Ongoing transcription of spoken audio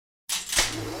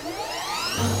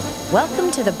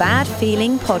Welcome to the Bad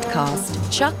Feeling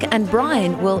Podcast. Chuck and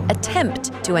Brian will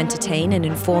attempt to entertain and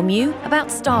inform you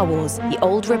about Star Wars, the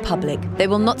Old Republic. They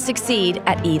will not succeed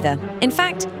at either. In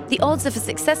fact, the odds of a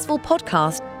successful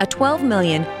podcast are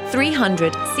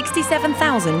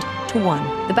 12,367,000 to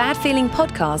 1. The Bad Feeling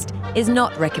Podcast is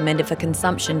not recommended for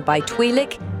consumption by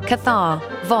Twi'lek, Cathar,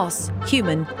 Voss,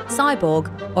 human, cyborg,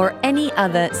 or any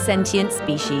other sentient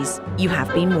species. You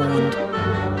have been warned.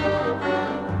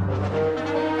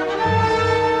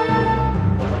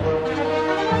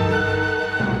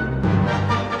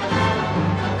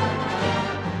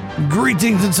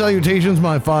 Greetings and salutations,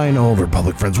 my fine Old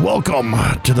Republic friends. Welcome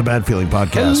to the Bad Feeling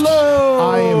Podcast.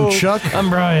 Hello! I am Chuck. I'm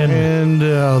Brian. And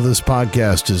this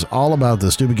podcast is all about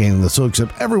the stupid game that soaks up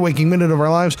every waking minute of our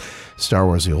lives, Star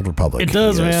Wars The Old Republic. It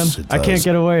does, Yes, man. it does. I can't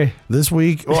get away. This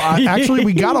week, actually,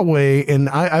 we got away, and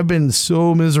I've been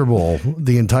so miserable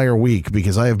the entire week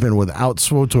because I have been without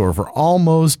SWTOR for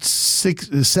almost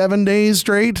 7 days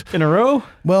straight. In a row?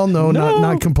 Well, no.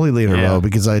 Not completely in a row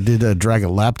because I did drag a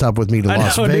laptop with me to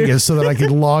Las Vegas so that I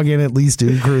could log in at least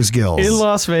to Cruise Skills. In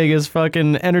Las Vegas,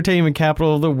 fucking entertainment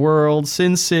capital of the world,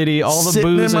 Sin City, all the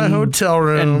Sitting booze in my hotel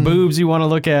room and boobs you want to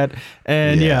look at.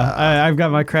 And I've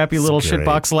got my crappy little great.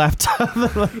 shitbox laptop.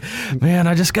 Like, man,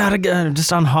 I just gotta get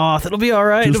just on Hoth. It'll be all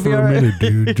right. Just for a minute,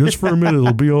 dude. Just for a minute.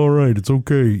 It'll be all right. It's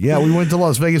okay. Yeah, we went to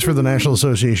Las Vegas for the National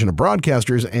Association of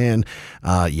Broadcasters, and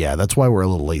that's why we're a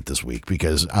little late this week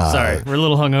because Sorry, we're a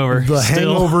little hungover. The still.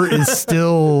 hangover is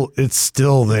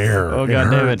still there. Oh,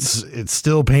 God damn it. It's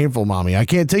still painful, mommy. I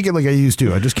can't take it like I used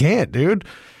to. I just can't, dude.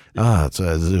 It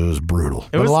was brutal,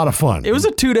 but a lot of fun. It was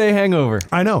a 2-day hangover.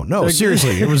 I know. No,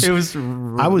 seriously. It was I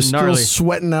was gnarly. still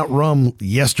sweating out rum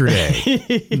yesterday.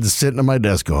 Just sitting at my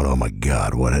desk going, oh my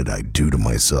God, what did I do to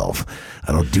myself?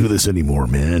 I don't do this anymore,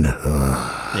 man.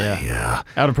 Yeah.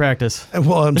 Out of practice.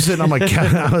 Well, I'm sitting on my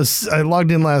couch. I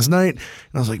logged in last night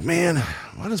and I was like, man,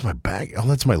 what is my back? Oh,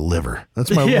 that's my liver. That's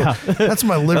my that's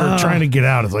my liver trying to get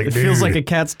out. It's like, It feels like a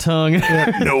cat's tongue.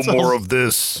 no more of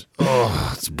this.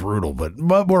 Oh, it's brutal, but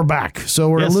we're back. So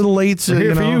we're a little late. We're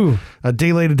here for you. A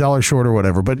day late, $1 short or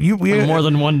whatever. But we more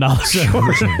than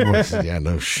 $1 short. Yeah,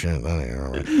 no shit.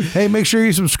 Right. Hey, make sure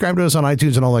you subscribe to us on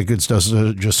iTunes and all that good stuff.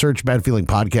 So just search Bad Feeling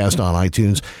Podcast on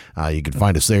iTunes. You can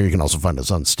find us there. You can also find us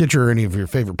on Stitcher or any of your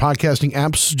favorite podcasting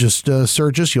apps. Just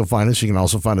search us. You'll find us. You can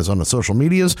also find us on the social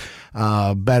medias.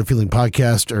 Bad Feeling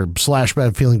Podcast or /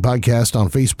 Bad Feeling Podcast on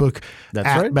Facebook. That's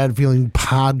at right. Bad Feeling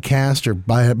Podcast or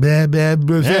Bad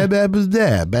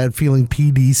Feeling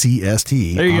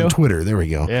PDCST There you on go. Twitter. There we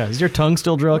go. Yeah, is your tongue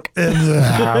still drunk?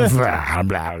 It's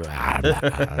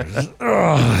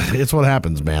what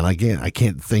happens, man. I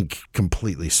can't think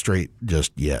completely straight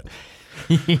just yet.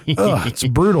 It's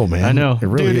brutal, man. I know. It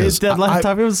really Dude, is. that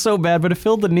laptop, it was so bad, but it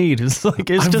filled the need. It's like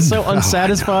it's just so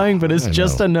unsatisfying, but it's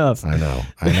just enough. I know.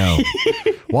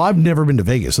 Well, I've never been to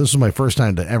Vegas. This was my first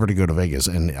time ever to go to Vegas,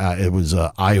 and it was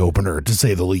an eye-opener, to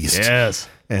say the least. Yes.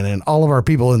 And then all of our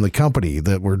people in the company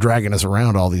that were dragging us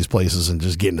around all these places and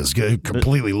just getting us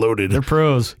completely loaded. They're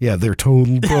pros. Yeah, they're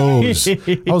total pros.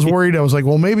 I was worried. I was like,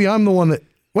 well, maybe I'm the one that...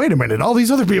 Wait a minute. All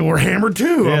these other people were hammered,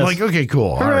 too. Yes. I'm like, okay,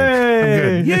 cool. All right.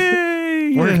 Hooray! I'm good. Yay!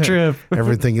 Work trip.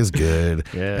 Everything is good.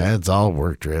 Yeah. It's all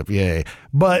work trip. Yay.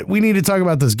 But we need to talk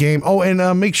about this game. Oh,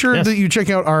 and make sure that you check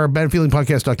out our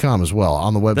badfeelingpodcast.com as well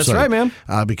on the website. That's right, man.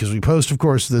 Because we post, of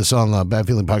course, this on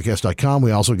badfeelingpodcast.com.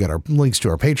 We also got our links to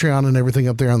our Patreon and everything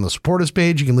up there on the support us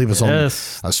page. You can leave us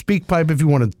a speak pipe if you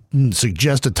want to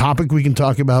suggest a topic we can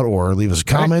talk about, or leave us a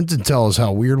comment and tell us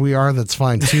how weird we are. That's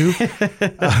fine, too.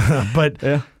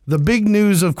 The big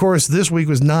news, of course, this week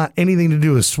was not anything to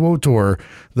do with SWTOR.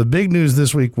 The big news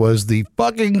this week was the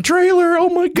fucking trailer. Oh,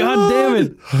 my God. God damn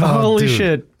it. Holy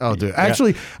shit. Oh, dude.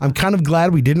 Actually, I'm kind of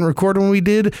glad we didn't record when we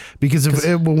did, because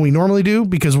when we normally do,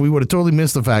 because we would have totally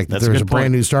missed the fact that there's a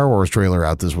brand new Star Wars trailer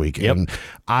out this week. Yep. And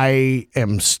I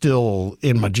am still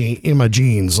in my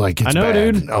jeans like it's I know,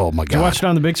 bad. dude. Oh, my God. Did you watch it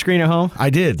on the big screen at home? I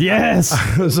did. Yes.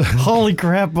 Holy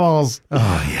crap balls.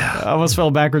 Oh, yeah. I almost fell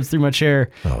backwards through my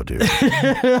chair. Oh, dude.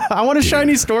 I want a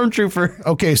shiny stormtrooper.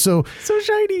 Okay, so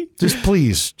shiny. just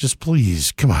please,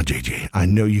 come on, JJ. I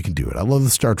know you can do it. I love the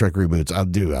Star Trek reboots. I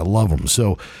do. I love them.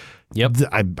 So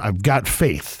I've got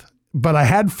faith. But I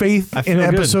had faith in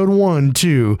episode 1,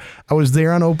 too. I was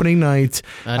there on opening night.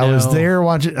 I was there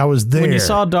watching. I was there. When you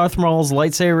saw Darth Maul's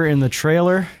lightsaber in the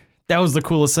trailer, that was the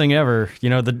coolest thing ever. You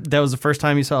know, that was the first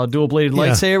time you saw a dual-bladed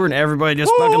lightsaber, and everybody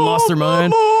just fucking lost their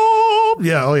mind.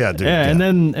 Yeah, oh yeah, dude. Yeah, and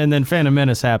then Phantom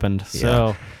Menace happened.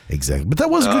 So exactly. But that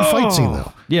was a good fight scene,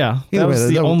 though. Yeah, that was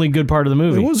the only good part of the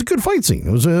movie. It was a good fight scene.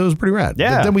 It was pretty rad.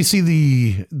 Yeah. But then we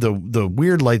see the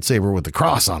weird lightsaber with the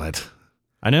cross on it.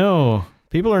 I know.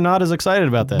 People are not as excited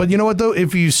about that. But you know what, though?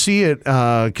 If you see it,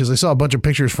 because I saw a bunch of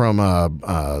pictures from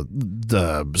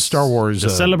the Star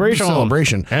Wars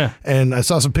celebration. Yeah. And I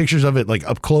saw some pictures of it like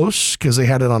up close because they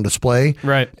had it on display.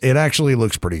 Right. It actually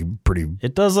looks pretty.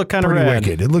 It does look kind of rad.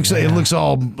 Wicked. It looks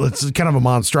it's kind of a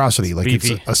monstrosity. Like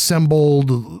beefy. It's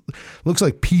assembled. Looks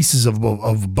like pieces of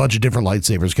a bunch of different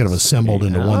lightsabers kind of assembled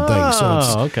into one thing. So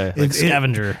it's okay. Like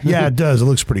scavenger. Yeah, it does. It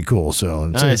looks pretty cool. So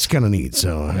it's kind of neat.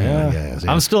 So yeah.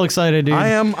 I'm still excited, dude. I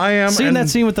am. Seeing that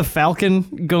scene with the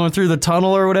Falcon going through the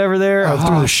tunnle or whatever there.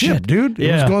 Through the ship, dude.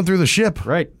 It was going through the ship.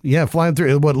 Right. Yeah, flying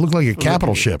through what looked like a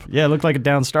capital ship. Yeah, it looked like a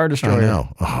down Star Destroyer. I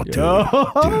know. Oh, dude.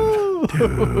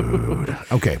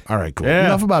 Okay. All right, cool. Yeah.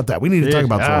 Enough about that. We need to talk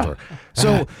about Thor.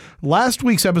 So last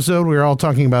week's episode, we were all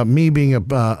talking about me being a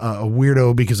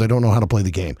weirdo because I don't know how to play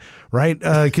the game, right?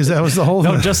 Because that was the whole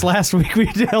No, just last week we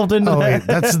delved into that.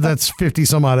 Wait, that's 50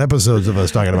 some odd episodes of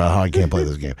us talking about how I can't play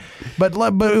this game. But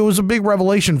it was a big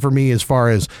revelation for me as far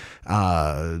as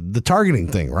the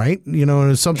targeting thing, right? You know,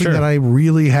 and it's something that I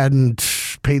really hadn't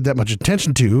paid that much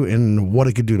attention to and what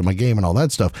it could do to my game and all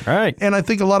that stuff. Right. And I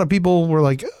think a lot of people were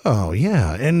like, oh,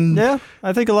 yeah. And yeah,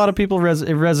 I think a lot of people it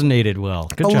resonated well.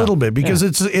 Good job. A little bit because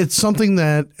it's something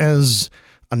that as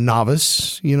a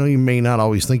novice, you know, you may not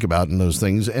always think about in those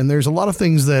things. And there's a lot of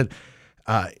things that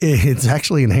it's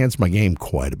actually enhanced my game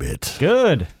quite a bit.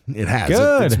 Good. It has.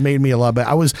 Good. It's made me a lot better.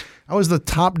 I was the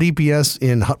top DPS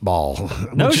in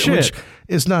Hutball. No shit. Which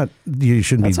is not, you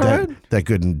shouldn't be that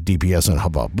good in DPS in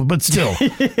Hutball, but still.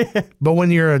 But when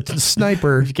you're a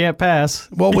sniper, you can't pass.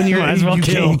 Well, when you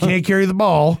can't carry the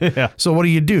ball. Yeah. So what do?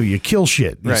 You kill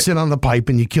shit. You sit on the pipe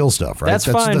and you kill stuff, right? That's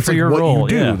fine for your what role. You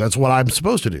do. Yeah. That's what I'm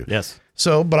supposed to do. Yes.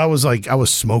 So, but I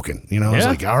was smoking, you know, I was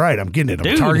like, all right, I'm getting it.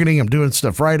 I'm targeting, I'm doing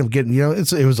stuff right. I'm getting, you know,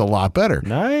 it was a lot better.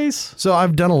 Nice. So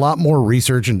I've done a lot more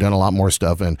research and done a lot more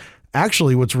stuff. And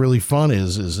actually what's really fun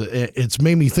is it's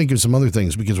made me think of some other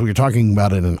things because we were talking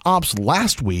about it in ops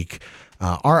last week.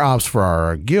 Our ops for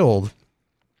our guild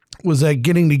was that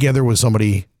getting together with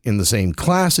somebody in the same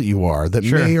class that you are that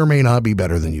may or may not be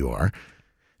better than you are.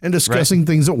 And discussing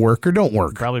things that work or don't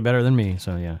work. Probably better than me,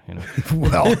 so yeah, you know.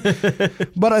 Well,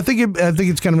 but I think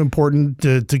it's kind of important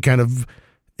to kind of,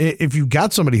 if you've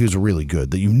got somebody who's really good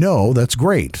that you know, that's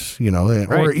great, you know,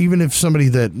 or even if somebody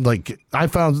that, like, I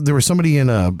found there was somebody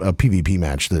in a PvP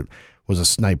match that was a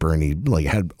sniper and he like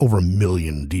had over 1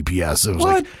 million DPS. It was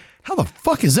like, how the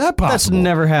fuck is that possible? That's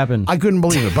never happened. I couldn't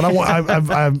believe it, but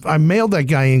I mailed that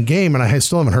guy in game, and I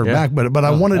still haven't heard back. But I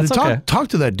wanted to talk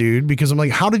to that dude because I'm like,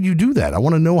 how did you do that? I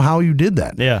want to know how you did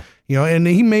that. Yeah, you know, and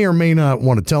he may or may not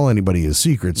want to tell anybody his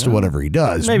secrets to whatever he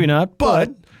does. Maybe not,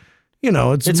 but you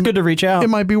know, it's good to reach out. It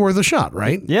might be worth a shot,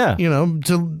 right? Yeah, you know,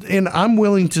 and I'm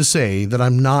willing to say that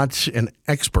I'm not an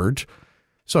expert.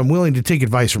 So I'm willing to take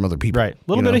advice from other people. Right, a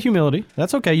little bit of humility.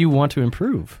 That's okay. You want to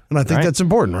improve, and I think that's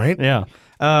important, right? Yeah.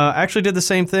 I actually did the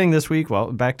same thing this week.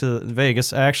 Well, back to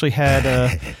Vegas. I actually had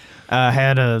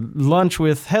a lunch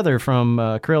with Heather from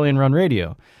Corellian Run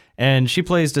Radio, and she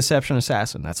plays Deception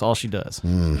Assassin. That's all she does.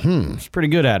 Mm-hmm. She's pretty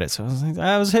good at it. So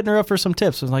I was hitting her up for some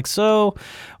tips. I was like, so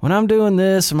when I'm doing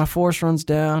this and my force runs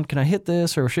down, can I hit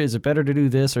this, or is it better to do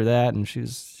this or that? And she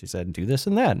said, do this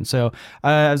and that. And so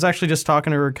I was actually just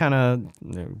talking to her kind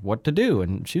of what to do,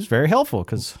 and she was very helpful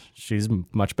because she's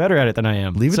much better at it than I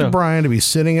am. Leave it to Brian to be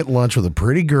sitting at lunch with a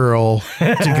pretty girl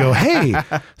to go, hey,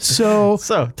 so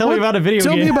tell me about a video game.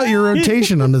 Tell me about your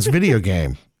rotation on this video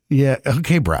game. Yeah,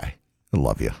 okay, Brian. I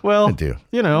love you. Well, I do.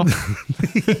 You know,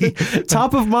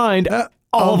 top of mind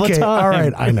all the time. All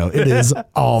right, I know. It is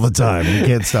all the time. You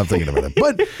can't stop thinking about it.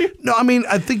 But, no, I mean,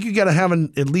 I think you got to have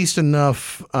at least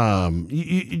enough.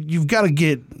 You've got to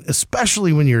get,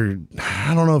 especially when you're,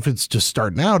 I don't know if it's just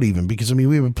starting out even, because, I mean,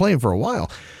 we've been playing for a while.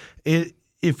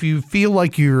 If you feel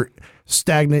like you're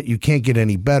stagnant, you can't get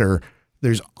any better,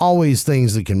 there's always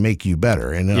things that can make you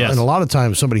better. And a lot of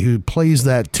times somebody who plays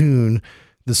that tune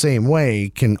the same way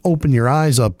can open your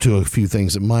eyes up to a few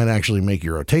things that might actually make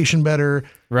your rotation better,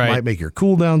 might make your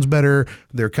cooldowns better,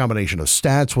 their combination of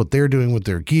stats, what they're doing with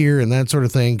their gear and that sort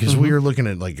of thing. Because we were looking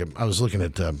at, like, I was looking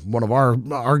at one of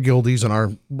our guildies,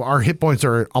 and our hit points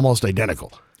are almost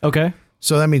identical. Okay.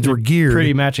 So that means we're geared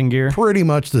pretty matching gear, pretty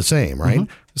much the same, right?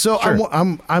 So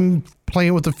I'm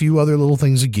playing with a few other little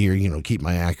things of gear, you know, keep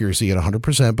my accuracy at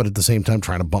 100%, but at the same time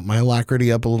trying to bump my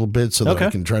alacrity up a little bit so that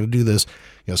I can try to do this,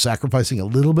 you know, sacrificing a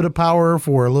little bit of power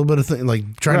for a little bit of thing,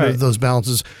 like trying to do those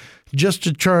balances just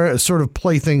to try to sort of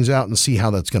play things out and see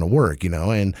how that's going to work, you know.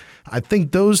 And I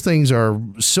think those things are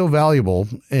so valuable,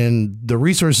 and the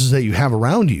resources that you have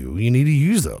around you, you need to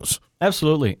use those.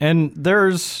 Absolutely. And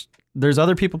there's There's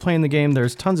other people playing the game.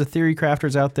 There's tons of theory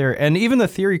crafters out there. And even the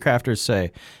theory crafters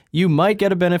say, you might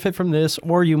get a benefit from this,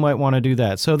 or you might want to do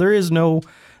that. So there is no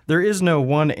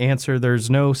one answer. There's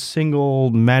no single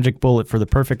magic bullet for the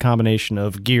perfect combination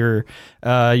of gear.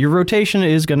 Your rotation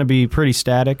is going to be pretty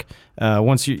static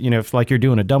once if like you're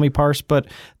doing a dummy parse, but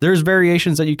there's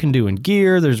variations that you can do in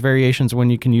gear. There's variations when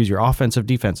you can use your offensive,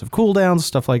 defensive cooldowns,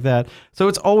 stuff like that. So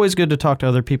it's always good to talk to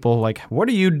other people. Like, what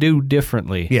do you do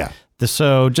differently? Yeah.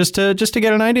 So just to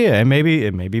get an idea, and maybe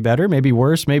it may be better, maybe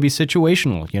worse, maybe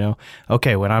situational.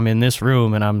 Okay, when I'm in this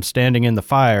room and I'm standing in the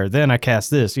fire, then I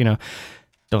cast this.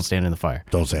 Don't stand in the fire.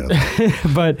 Don't stand in the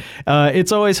fire. But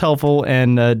it's always helpful,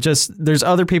 and there's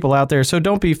other people out there, so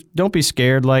don't be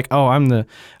scared. Like, oh, I'm the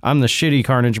shitty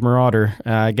Carnage Marauder.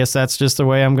 I guess that's just the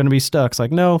way I'm going to be stuck. It's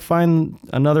like, no, find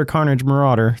another Carnage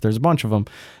Marauder. There's a bunch of them.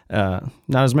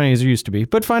 Not as many as there used to be,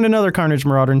 but find another Carnage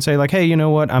Marauder and say like, hey, you know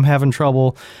what? I'm having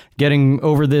trouble getting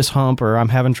over this hump, or I'm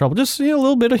having trouble. Just a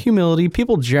little bit of humility.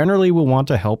 People generally will want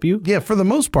to help you. Yeah, for the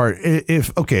most part.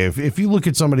 If you look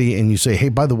at somebody and you say, hey,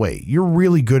 by the way, you're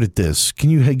really good at this. Can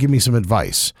you give me some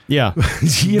advice? Yeah,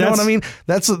 you know what I mean.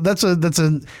 That's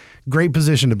a great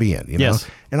position to be in. Yes.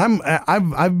 And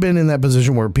I've been in that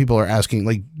position where people are asking,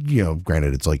 like,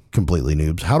 granted it's like completely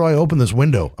noobs. How do I open this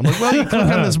window? I'm like, well, you click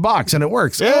on this box and it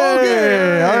works. Hey,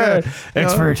 okay, all right,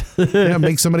 expert.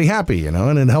 Make somebody happy, and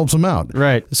it helps them out.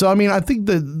 Right. So I mean, I think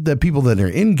that people that are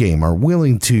in game are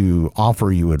willing to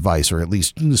offer you advice, or at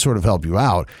least sort of help you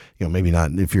out. Maybe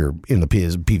not if you're in the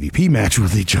PvP match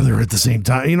with each other at the same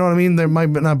time. You know what I mean? There might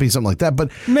not be something like that,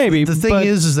 but maybe. The thing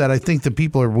is that I think that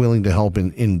people are willing to help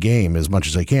in game as much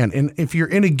as they can. And if you're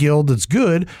in a guild that's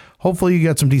good, hopefully you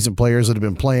got some decent players that have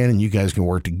been playing, and you guys can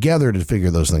work together to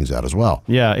figure those things out as well.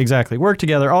 Yeah, exactly. Work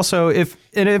together. Also, if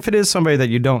it is somebody that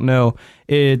you don't know,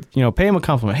 pay them a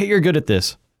compliment. Hey, you're good at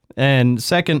this. And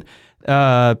second,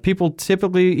 people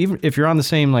typically, even if you're on the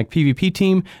same like PvP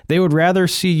team, they would rather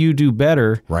see you do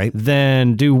better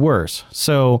than do worse.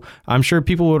 So I'm sure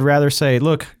people would rather say,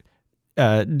 look,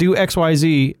 do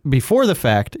XYZ before the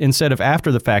fact instead of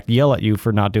after the fact yell at you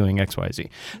for not doing XYZ.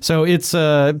 So it's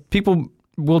people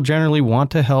will generally want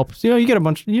to help. You get a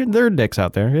bunch, there are dicks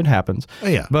out there. It happens. Oh,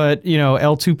 yeah. But,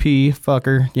 L2P,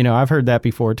 fucker, I've heard that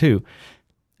before too.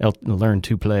 Learn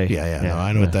to play. Yeah. No,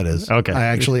 I know what that is. Okay.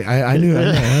 I knew.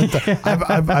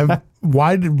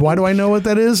 Why do I know what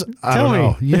that is? I don't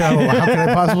know. How can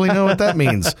I possibly know what that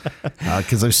means?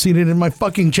 Because I've seen it in my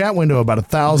fucking chat window about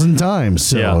 1,000 times.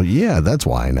 So yeah, that's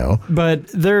why I know. But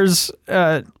there's,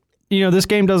 this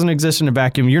game doesn't exist in a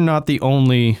vacuum. You're not the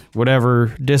only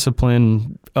whatever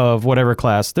discipline of whatever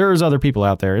class. There's other people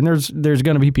out there, and there's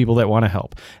going to be people that want to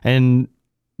help. And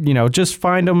just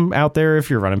find them out there if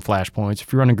you're running flashpoints,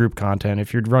 if you're running group content,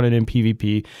 if you're running in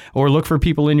PvP, or look for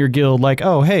people in your guild like,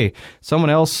 oh, hey, someone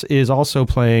else is also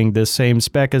playing this same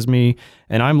spec as me,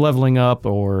 and I'm leveling up,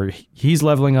 or he's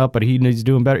leveling up, but he's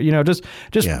doing better.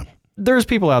 There's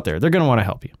people out there. They're going to want to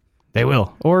help you. They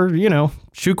will. Or,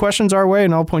 shoot questions our way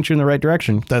and I'll point you in the right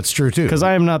direction. That's true too. Because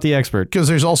I am not the expert. Because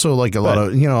there's also like a lot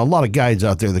of guides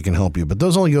out there that can help you, but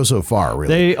those only go so far,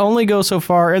 really. They only go so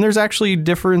far, and there's actually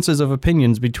differences of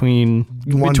opinions between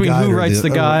who writes the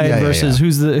guide versus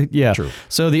who's the True.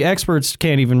 So the experts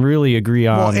can't even really agree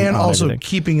on. Well, and on also everything.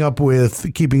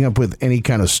 keeping up with any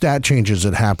kind of stat changes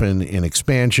that happen in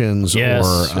expansions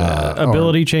or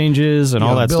ability changes and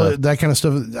all that stuff. That kind of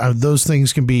stuff. Those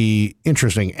things can be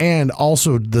interesting, and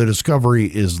also the discovery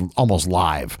is almost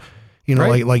live.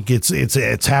 Like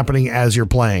it's happening as you're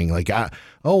playing. Like,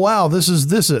 oh wow,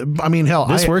 this. I mean, hell,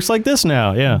 this works like this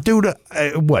now. Yeah, dude.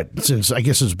 Since I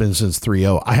guess it's been since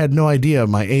 3.0, I had no idea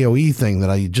my AOE thing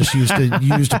that I just used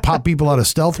to pop people out of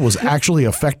stealth was actually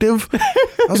effective.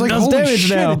 I was like, holy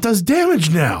shit, it does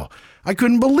damage now. I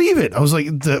couldn't believe it. I was like,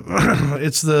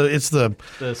 it's the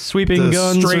sweeping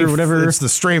guns strafe, or whatever. It's the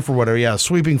strafe or whatever. Yeah,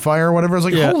 sweeping fire or whatever. I was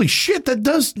like, holy shit, it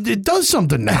does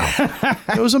something now.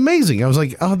 It was amazing. I was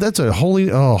like, oh, that's a whole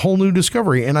new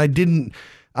discovery. And I didn't.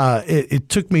 It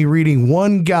took me reading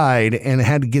one guide and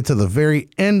had to get to the very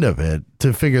end of it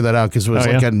to figure that out, because it was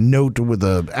a note with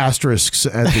the asterisks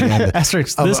at the end.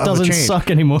 Asterisks. This doesn't suck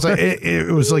anymore. So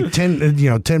it was like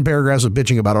 10 paragraphs of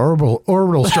bitching about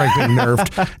orbital strike being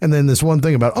nerfed, and then this one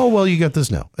thing about, oh well, you got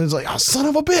this now. And it's like, oh, son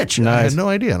of a bitch! Nice. I had no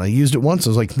idea, and I used it once.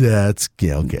 I was like, that's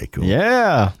okay, cool.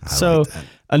 Yeah. So like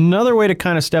another way to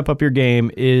kind of step up your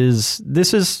game is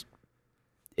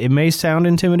it may sound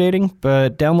intimidating,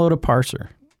 but download a parser.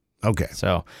 Okay.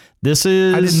 So this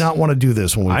is... I did not want to do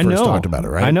this when we first talked about it,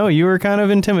 right? I know. You were kind of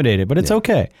intimidated, but it's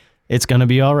okay. it's going to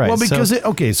be all right. Well, because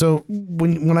so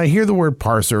when I hear the word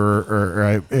parser, or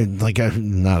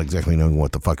I'm not exactly knowing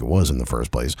what the fuck it was in the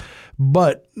first place,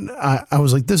 but I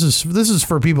was like, this is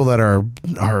for people that are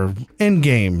end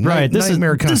game, right?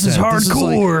 Nightmare content. This is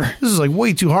hardcore. This is like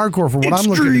way too hardcore for what I'm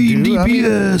looking to do.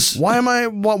 DPS.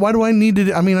 Why do I need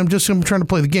to? I mean, I'm trying to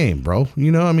play the game, bro.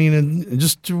 You know, I mean, and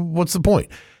just what's the point?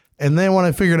 And then when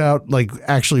I figured out like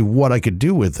actually what I could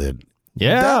do with it.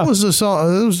 Yeah, that was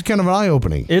kind of an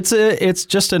eye-opening. It's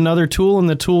just another tool in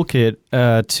the toolkit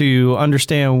to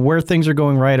understand where things are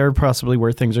going right or possibly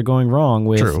where things are going wrong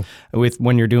with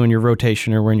when you're doing your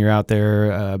rotation or when you're out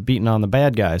there beating on the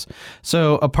bad guys.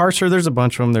 So a parser, there's a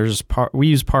bunch of them. We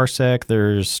use Parsec,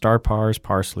 there's Star Parse,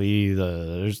 Parsley.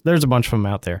 There's a bunch of them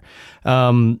out there.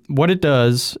 What it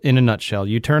does in a nutshell,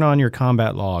 you turn on your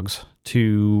combat logs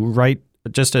to write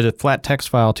just a flat text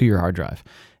file to your hard drive.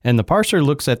 And the parser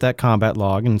looks at that combat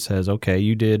log and says, okay,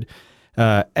 you did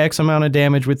X amount of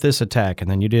damage with this attack, and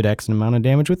then you did X amount of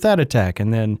damage with that attack,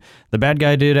 and then the bad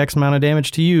guy did X amount of damage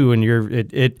to you, and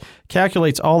it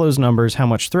calculates all those numbers, how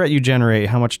much threat you generate,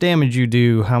 how much damage you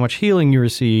do, how much healing you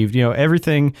received,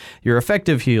 everything, your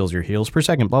effective heals, your heals per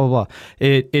second, blah, blah, blah.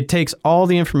 It takes all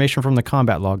the information from the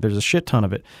combat log, there's a shit ton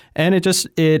of it, and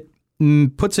it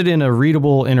puts it in a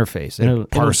readable interface.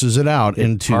 It parses it out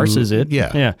into... Parses it.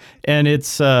 Yeah. And it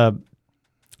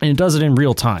does it in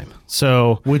real time.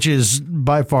 So, which is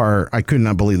by far, I could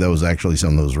not believe that was actually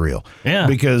something that was real. Yeah.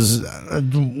 Because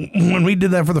when we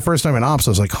did that for the first time in Ops,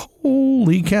 I was like,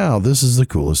 holy cow, this is the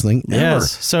coolest thing ever.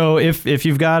 Yes. So if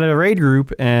you've got a raid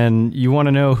group and you want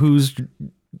to know who's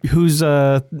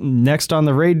next on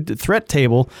the raid threat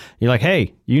table, you're like,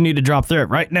 hey, you need to drop threat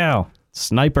right now.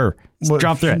 Sniper.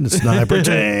 Drop threat. Sniper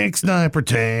tank.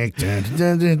 Dun,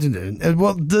 dun, dun, dun, dun.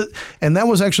 Well, and that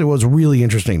was actually what was really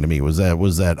interesting to me was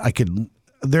that I could.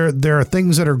 There are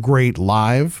things that are great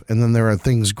live, and then there are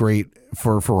things great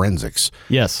for forensics.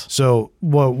 Yes. So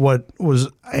what was,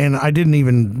 and I didn't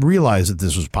even realize that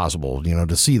this was possible.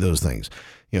 To see those things.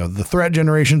 The threat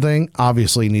generation thing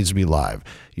obviously needs to be live.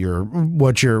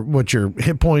 What your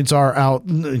hit points are out,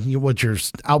 what your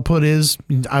output is,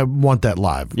 I want that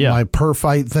live. Yeah. My per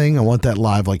fight thing, I want that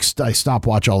live. Like I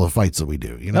stopwatch all the fights that we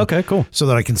do. Okay, cool. So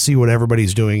that I can see what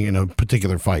everybody's doing in a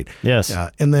particular fight. Yes.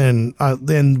 And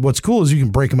then what's cool is you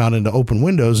can break them out into open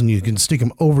windows and you can stick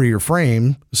them over your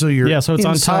frame. So so it's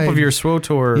on top of your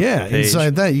SWTOR. Yeah. Page.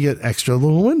 Inside that you get extra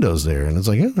little windows there, and it's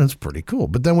like, that's pretty cool.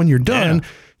 But then when you're done. Yeah.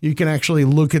 You can actually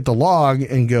look at the log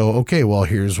and go, okay, well,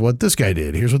 here's what this guy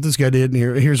did. Here's what this guy did.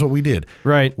 And here's what we did.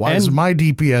 Right. Why is my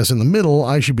DPS in the middle?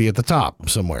 I should be at the top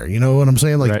somewhere. You know what I'm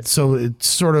saying? Like, So it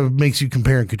sort of makes you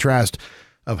compare and contrast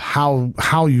of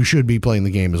how you should be playing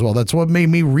the game as well. That's what made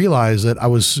me realize that I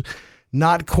was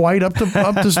not quite up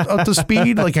to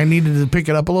speed. Like I needed to pick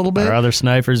it up a little bit. Are other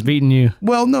snipers beating you?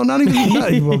 Well, no, not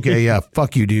even. Okay, yeah,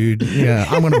 fuck you, dude. Yeah,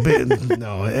 I'm gonna bit.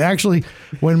 No, actually,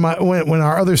 when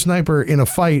our other sniper in a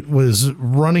fight was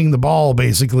running the ball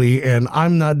basically, and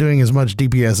I'm not doing as much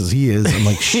DPS as he is, I'm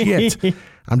like, shit,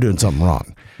 I'm doing something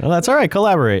wrong. Well, that's all right.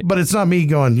 Collaborate. But it's not me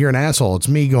going, you're an asshole. It's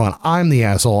me going, I'm the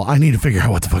asshole. I need to figure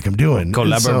out what the fuck I'm doing.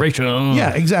 Collaboration. So,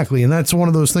 yeah, exactly. And that's one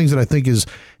of those things that I think is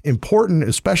important,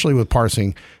 especially with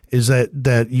parsing, is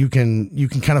that you can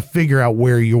kind of figure out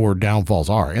where your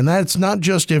downfalls are. And that's not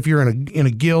just if you're in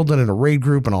a guild and in a raid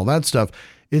group and all that stuff.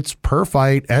 It's per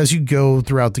fight as you go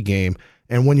throughout the game.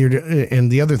 And and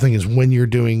the other thing is when you're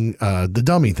doing the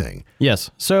dummy thing. Yes.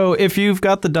 So if you've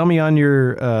got the dummy on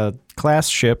your class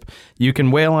ship, you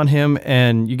can wail on him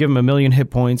and you give him 1,000,000 hit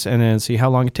points and then see how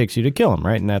long it takes you to kill him,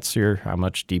 right? And that's how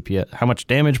much DPS, how much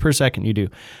damage per second you do.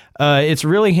 It's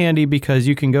really handy because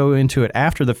you can go into it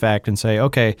after the fact and say,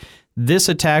 okay, this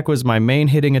attack was my main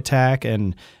hitting attack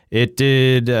and it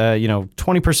did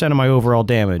 20% of my overall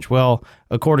damage. Well,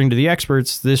 according to the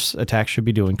experts, this attack should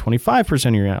be doing 25%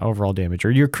 of your overall damage,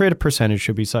 or your crit percentage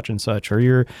should be such and such, or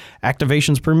your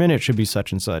activations per minute should be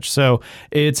such and such. So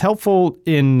it's helpful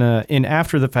in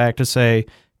after the fact to say,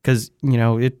 because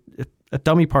a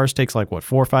dummy parse takes 4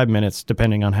 or 5 minutes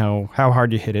depending on how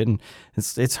hard you hit it, and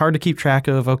it's hard to keep track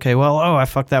of. Okay, well, I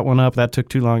fucked that one up. That took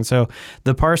too long. So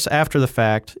the parse after the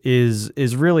fact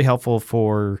is really helpful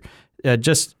for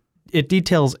it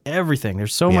details everything.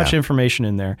 There's so much information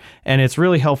in there, and it's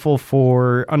really helpful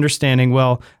for understanding,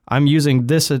 well, I'm using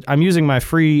my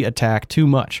free attack too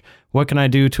much. What can I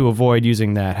do to avoid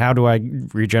using that? How do I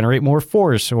regenerate more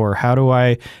force? Or how do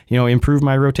I, improve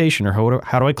my rotation? Or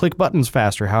how do I click buttons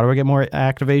faster? How do I get more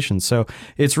activations? So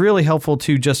it's really helpful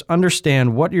to just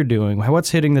understand what you're doing,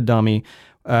 what's hitting the dummy,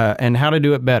 and how to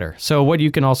do it better. So what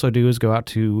you can also do is go out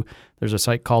to, there's a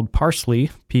site called Parsley,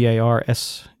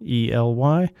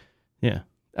 Parsely. Yeah,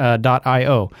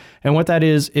 .io. And what that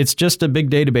is, it's just a big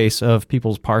database of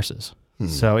people's parses.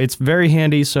 So it's very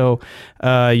handy. So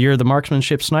you're the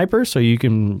marksmanship sniper, so you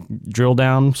can drill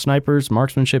down snipers,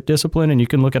 marksmanship discipline, and you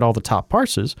can look at all the top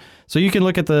parses. So you can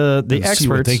look at the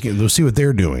experts. They'll see what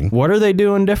they're doing. What are they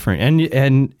doing different?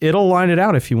 And it'll line it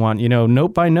out if you want.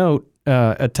 Note by note,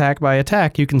 attack by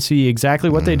attack, you can see exactly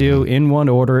what they do in one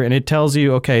order, and it tells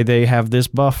you, okay, they have this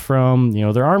buff from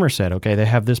their armor set. Okay, they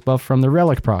have this buff from the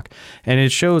relic proc, and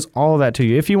it shows all of that to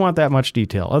you if you want that much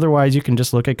detail. Otherwise, you can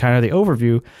just look at kind of the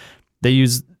overview. They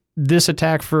use this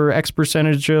attack for X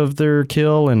percentage of their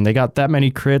kill, and they got that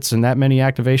many crits and that many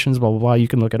activations, blah, blah, blah. You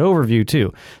can look at overview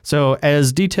too. So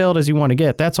as detailed as you want to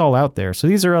get, that's all out there. So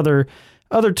these are other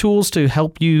tools to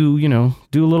help you,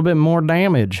 do a little bit more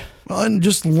damage. Well, and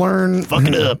just learn. Fuck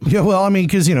it up. Yeah, well, I mean,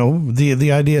 because,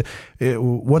 the idea,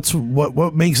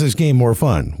 what makes this game more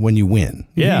fun when you win?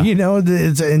 Yeah.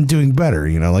 It's and doing better,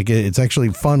 it's actually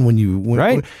fun when you win.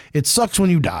 Right. It sucks when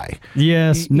you die.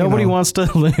 Yes. Nobody wants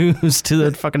to lose to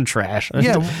the fucking trash.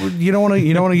 Yeah. You don't want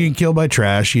to get killed by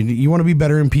trash. You want to be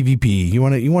better in PvP. You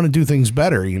want to do things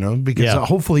better, because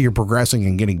hopefully you're progressing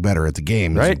and getting better at the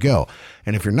game as you go.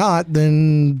 And if you're not,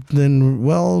 then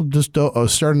well, just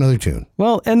start another tune.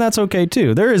 Well, and that's okay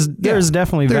too. There's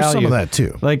definitely value. There's some of that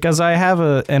too. Like, because I have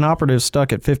an operative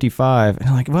stuck at 55, and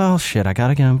I'm like, well, shit, I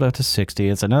gotta get him up to 60.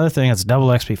 It's another thing. It's double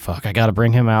XP. Fuck, I gotta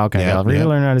bring him out. I gotta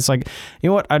relearn that. It's like, you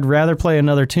know what? I'd rather play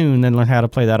another tune than learn how to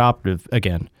play that operative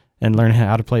again and learn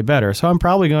how to play better. So I'm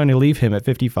probably going to leave him at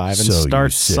 55 and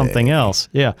start something else.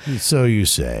 Yeah. So you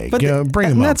say. But bring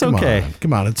him up. That's okay.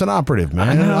 Come on. It's an operative,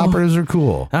 man. Operatives are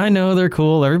cool. I know they're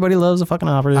cool. Everybody loves a fucking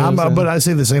operative. But I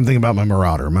say the same thing about my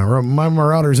Marauder. My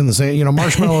Marauder's in the same,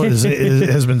 Marshmallow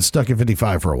has been stuck at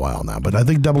 55 for a while now, but I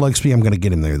think double XP, I'm going to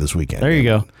get him there this weekend. There you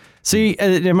go. See,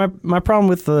 my problem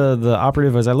with the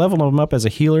operative is I leveled him up as a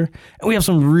healer, and we have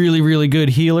some really, really good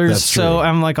healers. That's true. So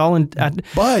I'm like all in.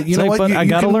 But you know what? I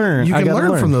gotta learn. You can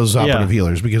learn from those operative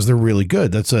healers because they're really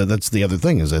good. That's the other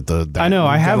thing is that I know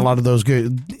I have a lot of those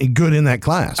good in that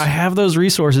class. I have those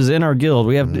resources in our guild.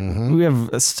 We have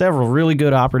several really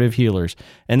good operative healers,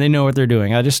 and they know what they're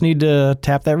doing. I just need to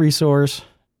tap that resource.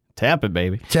 Tap it,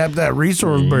 baby. Tap that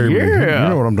resource, baby. Yeah. You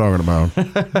know what I'm talking about.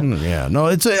 Yeah. No,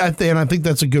 I think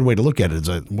that's a good way to look at it. It's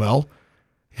like, well,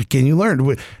 can you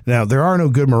learn? Now, there are no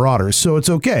good Marauders, so it's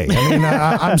okay. I mean,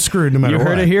 I'm screwed no matter what. You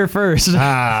heard it here first.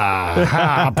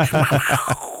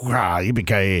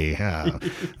 Yippee-ki-yay.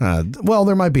 Well,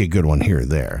 there might be a good one here or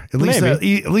there. At least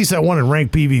that one in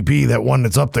ranked PvP, that one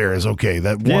that's up there is okay.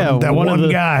 That one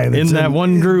guy that's in that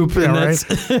one group. Yeah, right?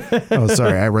 Oh,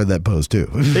 sorry. I read that post too.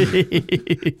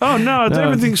 Oh, no,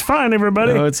 everything's fine,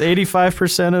 everybody. No, it's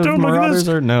 85% of Marauders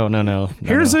are... No.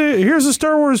 Here's a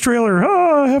Star Wars trailer.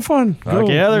 Oh, have fun.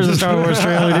 Okay, yeah, there's a Star Wars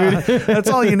trailer, dude. That's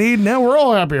all you need. Now we're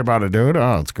all happy about it, dude.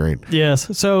 Oh, it's great.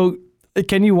 Yes. So,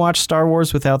 can you watch Star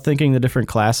Wars without thinking the different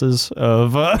classes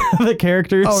of the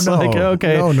characters? Oh, no. Like,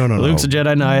 okay, No. Luke's a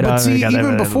Jedi Knight. But see,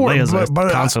 even before, Leia's a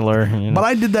consular. But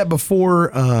I did that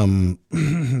before.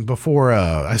 Before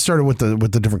I started with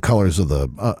the different colors of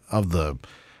the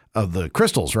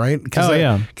crystals, right? Because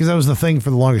that was the thing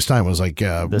for the longest time. It was like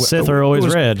the Sith are always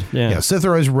red. Yeah, Sith are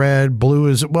always red. Blue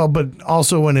is but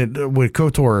also with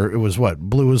KOTOR, it was what?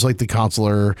 Blue was like the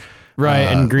consular, right?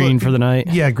 And green for the night.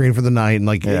 Yeah, green for the night,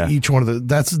 and each one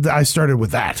of I started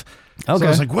with that. Okay. So I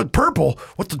was like, what purple?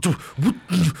 What is purple?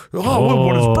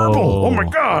 Oh my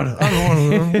God. I don't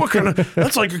know. What kind of,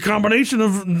 that's like a combination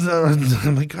of,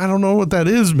 I'm like, I don't know what that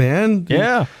is, man.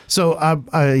 Yeah. So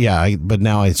but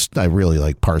now I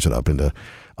really parse it up into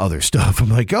other stuff. I'm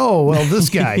like, oh, well, this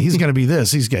guy, he's going to be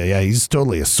this. He's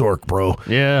totally a Sork, bro.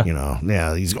 Yeah. he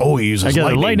uses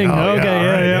lightning. Oh, okay,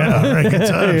 yeah. Right, good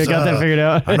times. You got that figured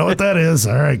out. I know what that is.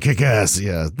 All right, kick ass.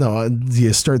 Yeah. No,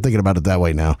 you start thinking about it that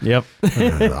way now. Yep.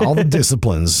 All the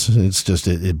disciplines, it's just,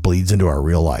 it bleeds into our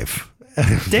real life.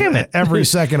 Damn it. Every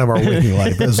second of our waking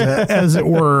life, as it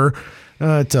were.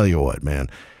 I tell you what, man.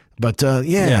 But,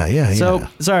 yeah. So,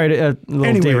 sorry, a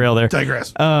little derail there.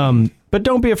 Digress. But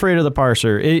don't be afraid of the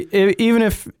parser. Even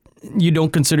if you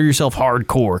don't consider yourself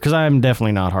hardcore, because I'm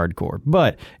definitely not hardcore,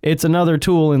 but it's another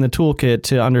tool in the toolkit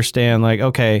to understand,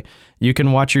 okay, you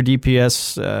can watch your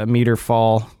DPS meter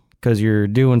fall because you're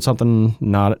doing something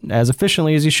not as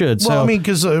efficiently as you should. Well, I mean,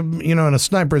 because, and a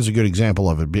sniper is a good example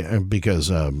of it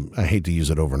because I hate to use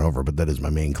it over and over, but that is my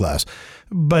main class.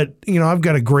 But, I've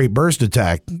got a great burst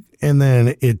attack, and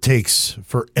then it takes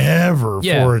forever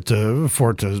for it to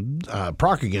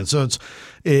proc again. So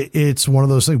it's one of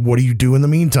those things. What do you do in the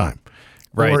meantime?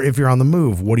 Right. Or if you're on the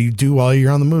move, what do you do while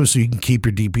you're on the move so you can keep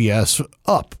your DPS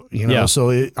up?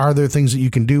 So are there things that you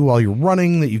can do while you're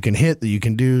running that you can hit, that you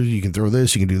can do? You can throw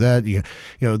this, you can do that.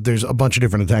 There's a bunch of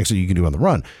different attacks that you can do on the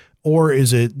run. Or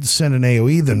is it send an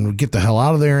AoE, then get the hell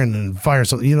out of there and then fire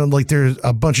something? There's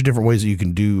a bunch of different ways that you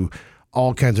can do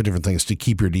all kinds of different things to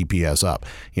keep your DPS up.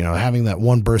 Having that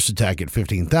one burst attack at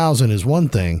 15,000 is one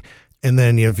thing. And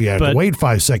then if you have to wait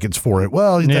 5 seconds for it,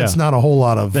 that's not a whole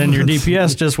lot of... Then your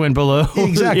DPS just went below.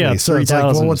 Exactly. So 3, it's like,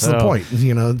 well, what's the point?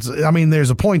 There's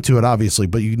a point to it, obviously,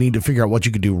 but you need to figure out what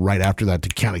you could do right after that to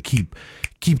kind of keep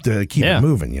it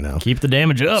moving, Keep the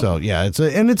damage up. So,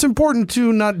 it's important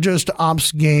to not just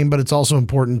ops game, but it's also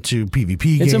important to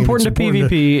PvP game. It's important to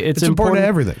PvP. It's important to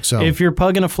everything. So if you're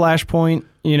pugging a flashpoint,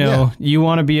 you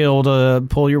want to be able to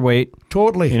pull your weight.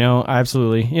 Totally.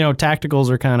 Absolutely.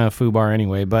 Tacticals are kind of foobar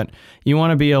anyway, but you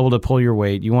want to be able to pull your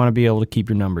weight. You want to be able to keep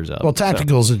your numbers up. Well,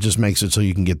 tacticals, it just makes it so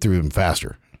you can get through them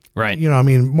faster. Right.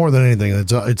 More than anything,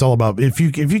 it's all about if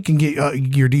you can get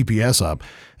your DPS up.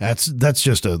 That's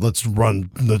just let's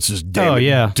just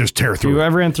just tear through. I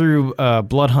ran through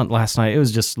Blood Hunt last night. It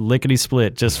was just lickety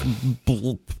split, just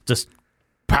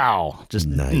pow, just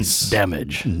nice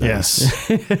damage. Nice.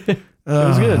 It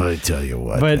was good. I tell you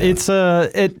what, but man. it's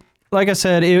like I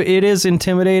said, it is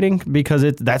intimidating because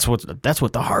that's what the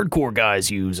hardcore guys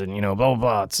use, and blah blah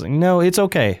blah. It's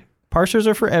okay. Parsers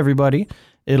are for everybody.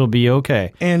 It'll be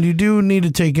okay. And you do need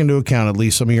to take into account at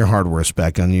least some of your hardware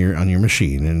spec on your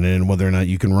machine, and then whether or not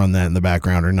you can run that in the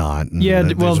background or not. And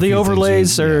the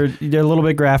overlays they're a little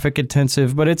bit graphic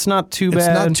intensive, but it's not too bad. It's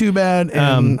not too bad.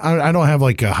 And I don't have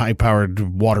like a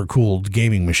high-powered, water-cooled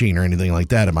gaming machine or anything like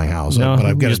that in my house. No, but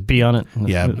I've got just be on it.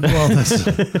 Yeah.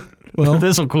 Well,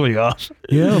 this will cool you off.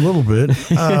 Yeah, a little bit.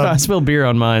 I spilled beer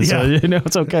on mine, so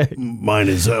it's okay. Mine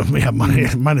is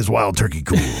mine is wild turkey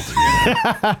cooled.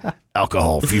 Yeah.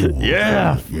 Alcohol fuel.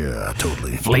 Yeah,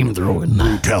 totally. Flamethrowing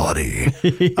brutality.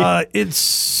 It's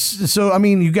so.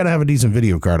 You got to have a decent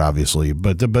video card, obviously,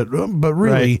 but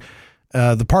really. Right.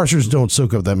 The parsers don't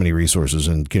soak up that many resources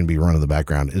and can be run in the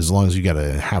background as long as you got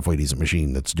a halfway decent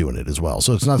machine that's doing it as well.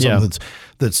 So it's not something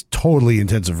that's totally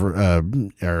intensive or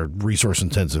resource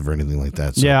intensive or anything like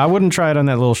that. So. Yeah, I wouldn't try it on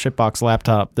that little shitbox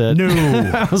laptop that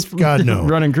I was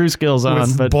running crew skills on.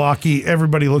 With but blocky,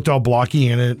 everybody looked all blocky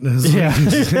in it.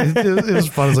 It was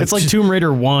fun. It's like Tomb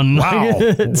Raider 1. Wow.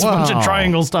 It's a bunch of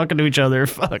triangles talking to each other.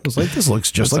 Fuck. It's like, this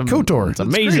looks just like KOTOR. It's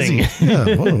amazing.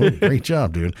 Yeah, great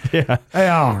job, dude. Yeah. Hey,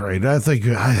 all right. I think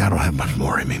I don't have much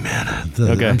more in me, man.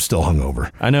 Okay. I'm still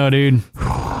hungover. I know, dude.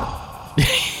 God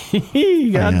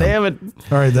damn it.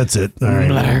 All right, that's it. All right,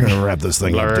 we're going to wrap this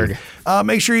thing up, dude.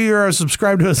 Make sure you are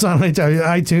subscribed to us on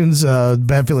iTunes,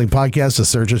 Bad Feeling Podcast. To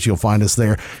search us, you'll find us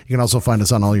there. You can also find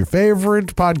us on all your favorite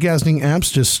podcasting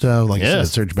apps. Just I said,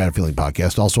 search Bad Feeling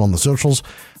Podcast. Also on the socials.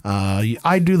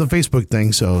 I do the Facebook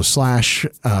thing, so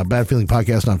 / Bad Feeling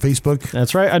Podcast on Facebook.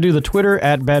 That's right. I do the Twitter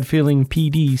at Bad Feeling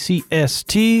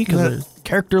PDCST because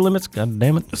character limits. God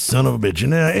damn it. Son of a bitch.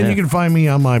 And you can find me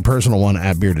on my personal one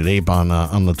at Bearded Ape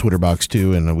on the Twitter box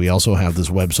too. And we also have this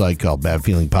website called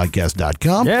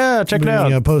badfeelingpodcast.com. Yeah, check it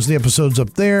out. We post the episodes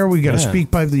up there. We got a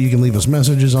speak pipe that you can leave us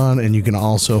messages on, and you can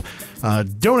also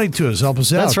donate to us, help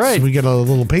us out. That's right. So we got a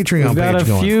little Patreon We've got page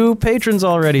going. a few patrons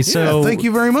already. So thank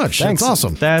you very much. Thanks. That's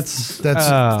awesome. That's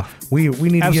we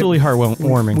need absolutely to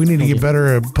heartwarming. We need to get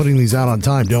better at putting these out on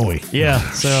time, don't we? Yeah.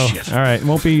 So all right,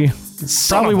 won't be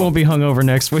hungover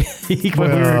next week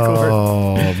when we record.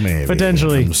 Oh, maybe.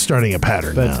 Potentially. I'm starting a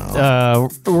pattern now.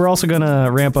 We're also going to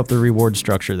ramp up the reward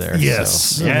structure there.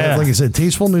 Yes. So, yeah. Like I said,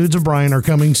 tasteful nudes of Brian are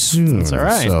coming soon. That's all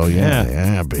right. So,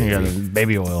 yeah, baby. You got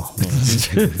baby oil.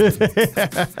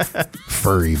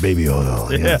 Furry baby oil.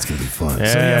 Yeah, it's going to be fun.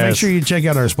 Yes. So, make sure you check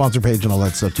out our sponsor page and all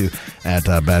that stuff, too, at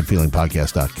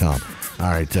badfeelingpodcast.com. All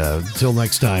right, till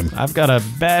next time. I've got a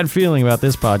bad feeling about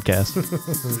this podcast.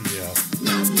 Yeah.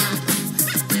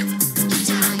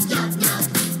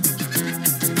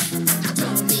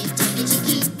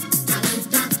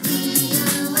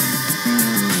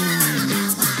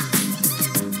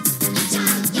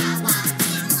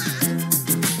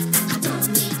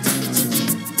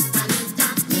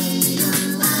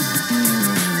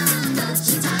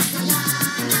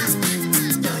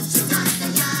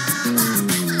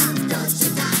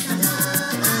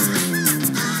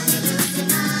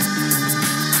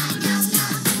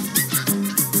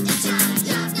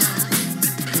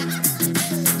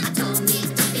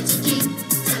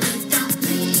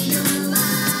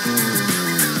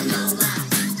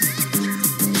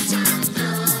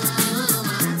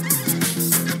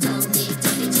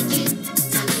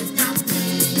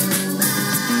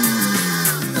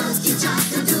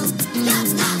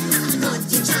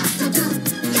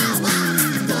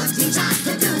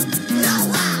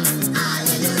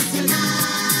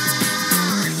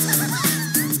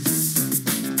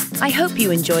 I hope you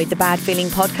enjoyed the Bad Feeling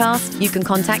Podcast. You can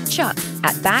contact Chuck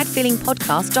at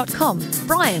badfeelingpodcast.com,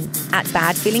 Brian at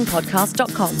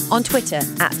badfeelingpodcast.com, on Twitter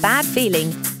at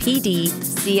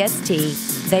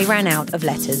badfeelingpdcst. They ran out of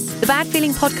letters. The Bad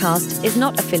Feeling Podcast is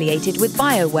not affiliated with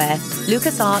BioWare,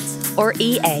 LucasArts, or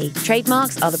EA.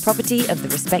 Trademarks are the property of the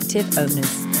respective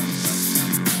owners.